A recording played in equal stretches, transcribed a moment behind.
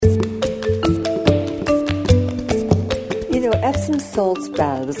Epsom salts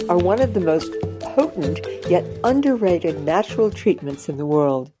baths are one of the most potent yet underrated natural treatments in the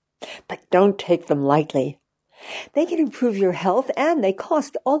world. But don't take them lightly. They can improve your health and they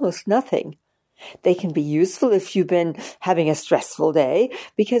cost almost nothing. They can be useful if you've been having a stressful day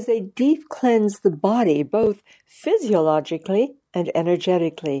because they deep cleanse the body both physiologically and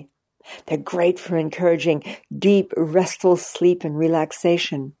energetically. They're great for encouraging deep, restful sleep and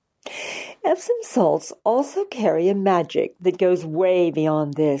relaxation. Epsom salts also carry a magic that goes way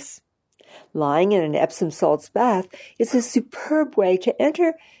beyond this. Lying in an Epsom salts bath is a superb way to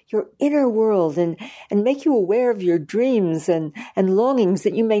enter your inner world and make you aware of your dreams and longings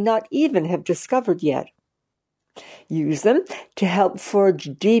that you may not even have discovered yet. Use them to help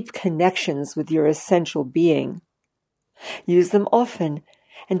forge deep connections with your essential being. Use them often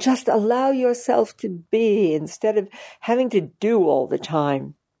and just allow yourself to be instead of having to do all the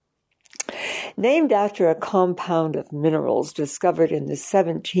time. Named after a compound of minerals discovered in the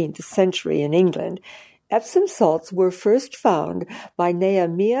 17th century in England, Epsom salts were first found by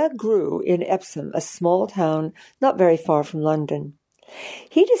Nehemiah Grew in Epsom, a small town not very far from London.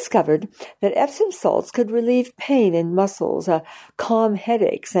 He discovered that Epsom salts could relieve pain in muscles, calm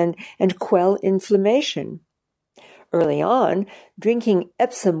headaches, and quell inflammation. Early on, drinking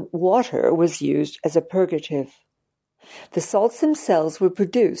Epsom water was used as a purgative. The salts themselves were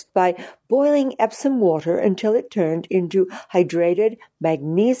produced by boiling Epsom water until it turned into hydrated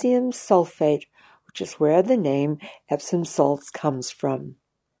magnesium sulfate, which is where the name Epsom salts comes from.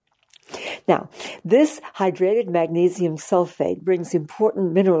 Now, this hydrated magnesium sulfate brings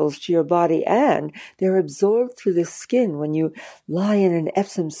important minerals to your body, and they're absorbed through the skin when you lie in an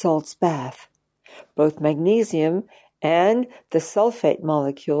Epsom salts bath. Both magnesium and the sulfate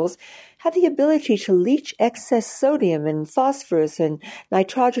molecules have the ability to leach excess sodium and phosphorus and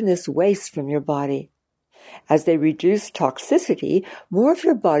nitrogenous waste from your body. As they reduce toxicity, more of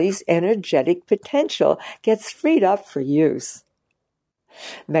your body's energetic potential gets freed up for use.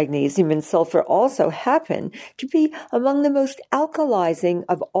 Magnesium and sulfur also happen to be among the most alkalizing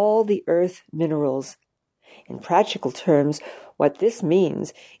of all the earth minerals. In practical terms, what this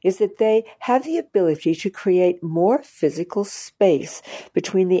means is that they have the ability to create more physical space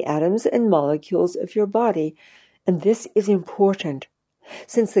between the atoms and molecules of your body, and this is important,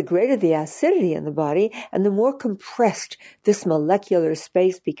 since the greater the acidity in the body and the more compressed this molecular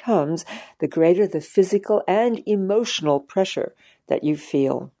space becomes, the greater the physical and emotional pressure that you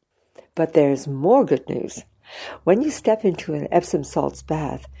feel. But there's more good news. When you step into an Epsom salts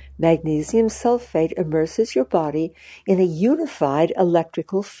bath, magnesium sulfate immerses your body in a unified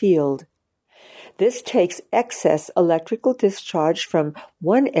electrical field. This takes excess electrical discharge from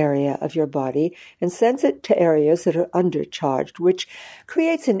one area of your body and sends it to areas that are undercharged, which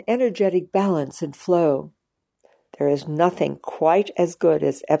creates an energetic balance and flow. There is nothing quite as good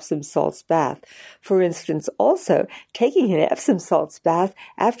as Epsom salts bath. For instance, also taking an Epsom salts bath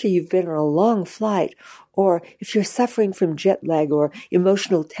after you've been on a long flight, or if you're suffering from jet lag or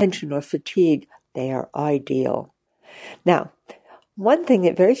emotional tension or fatigue, they are ideal. Now, one thing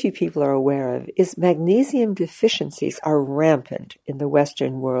that very few people are aware of is magnesium deficiencies are rampant in the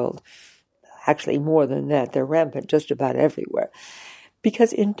Western world. Actually, more than that, they're rampant just about everywhere.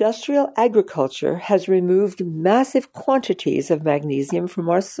 Because industrial agriculture has removed massive quantities of magnesium from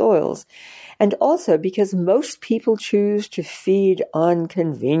our soils, and also because most people choose to feed on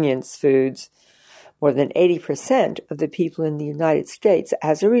convenience foods. More than 80% of the people in the United States,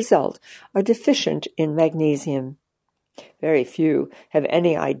 as a result, are deficient in magnesium. Very few have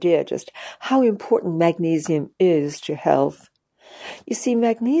any idea just how important magnesium is to health. You see,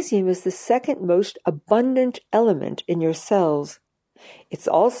 magnesium is the second most abundant element in your cells. It's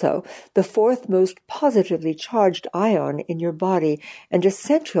also the fourth most positively charged ion in your body and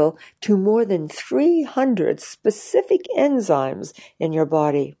essential to more than 300 specific enzymes in your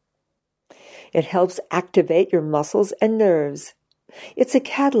body. It helps activate your muscles and nerves. It's a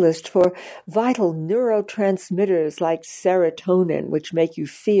catalyst for vital neurotransmitters like serotonin, which make you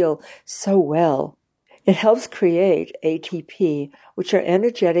feel so well. It helps create ATP, which are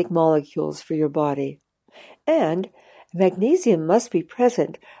energetic molecules for your body. And magnesium must be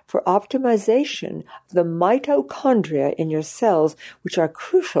present for optimization of the mitochondria in your cells, which are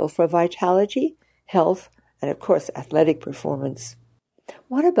crucial for vitality, health, and of course, athletic performance.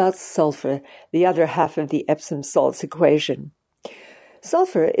 What about sulfur, the other half of the Epsom salts equation?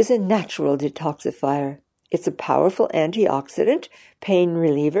 Sulfur is a natural detoxifier. It's a powerful antioxidant, pain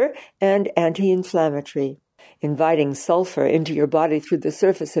reliever, and anti-inflammatory. Inviting sulfur into your body through the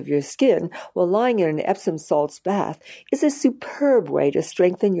surface of your skin while lying in an Epsom salts bath is a superb way to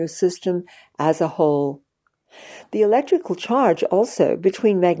strengthen your system as a whole. The electrical charge also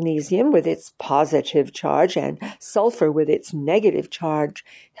between magnesium with its positive charge and sulfur with its negative charge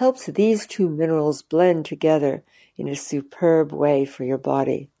helps these two minerals blend together in a superb way for your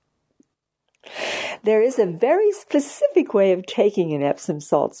body. There is a very specific way of taking an Epsom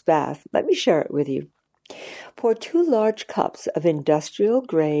salts bath. Let me share it with you. Pour 2 large cups of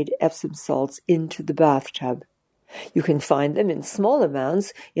industrial-grade Epsom salts into the bathtub. You can find them in small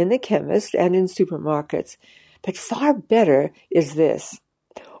amounts in the chemist and in supermarkets. But far better is this.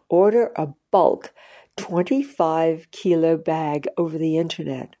 Order a bulk 25-kilo bag over the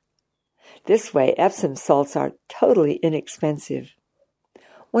internet. This way, Epsom salts are totally inexpensive.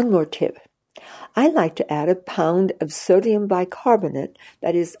 One more tip. I like to add a pound of sodium bicarbonate,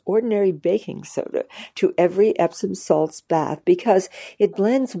 that is ordinary baking soda, to every Epsom salts bath because it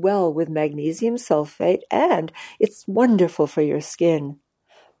blends well with magnesium sulfate and it's wonderful for your skin.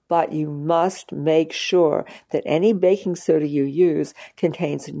 But you must make sure that any baking soda you use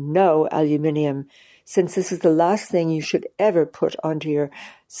contains no aluminium, since this is the last thing you should ever put onto your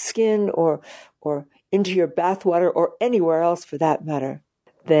skin or into your bath water or anywhere else for that matter.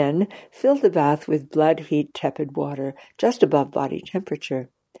 Then fill the bath with blood heat tepid water just above body temperature.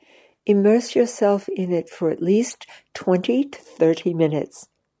 Immerse yourself in it for at least 20 to 30 minutes.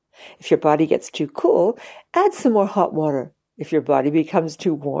 If your body gets too cool, add some more hot water. If your body becomes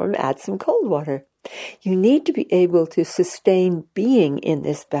too warm, add some cold water. You need to be able to sustain being in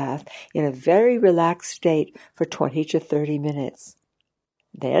this bath in a very relaxed state for 20 to 30 minutes.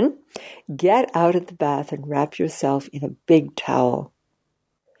 Then get out of the bath and wrap yourself in a big towel.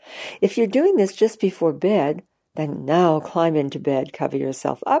 If you're doing this just before bed, then now climb into bed, cover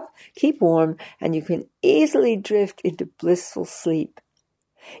yourself up, keep warm, and you can easily drift into blissful sleep.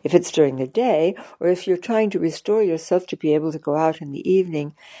 If it's during the day, or if you're trying to restore yourself to be able to go out in the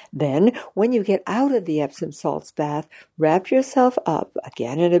evening, then when you get out of the Epsom salts bath, wrap yourself up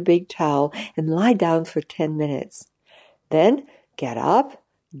again in a big towel and lie down for 10 minutes. Then get up,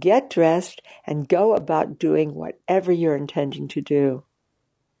 get dressed, and go about doing whatever you're intending to do.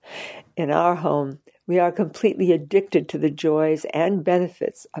 In our home, we are completely addicted to the joys and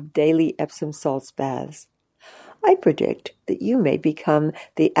benefits of daily Epsom salts baths. I predict that you may become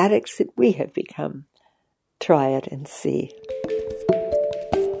the addicts that we have become. Try it and see.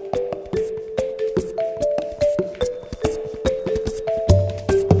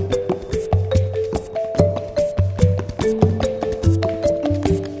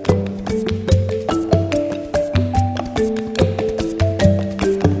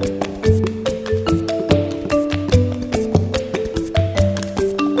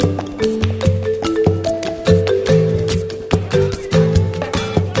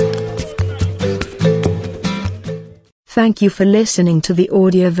 Thank you for listening to the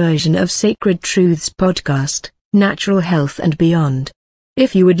audio version of Sacred Truths podcast, Natural Health and Beyond.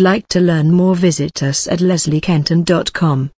 If you would like to learn more, visit us at lesliekenton.com.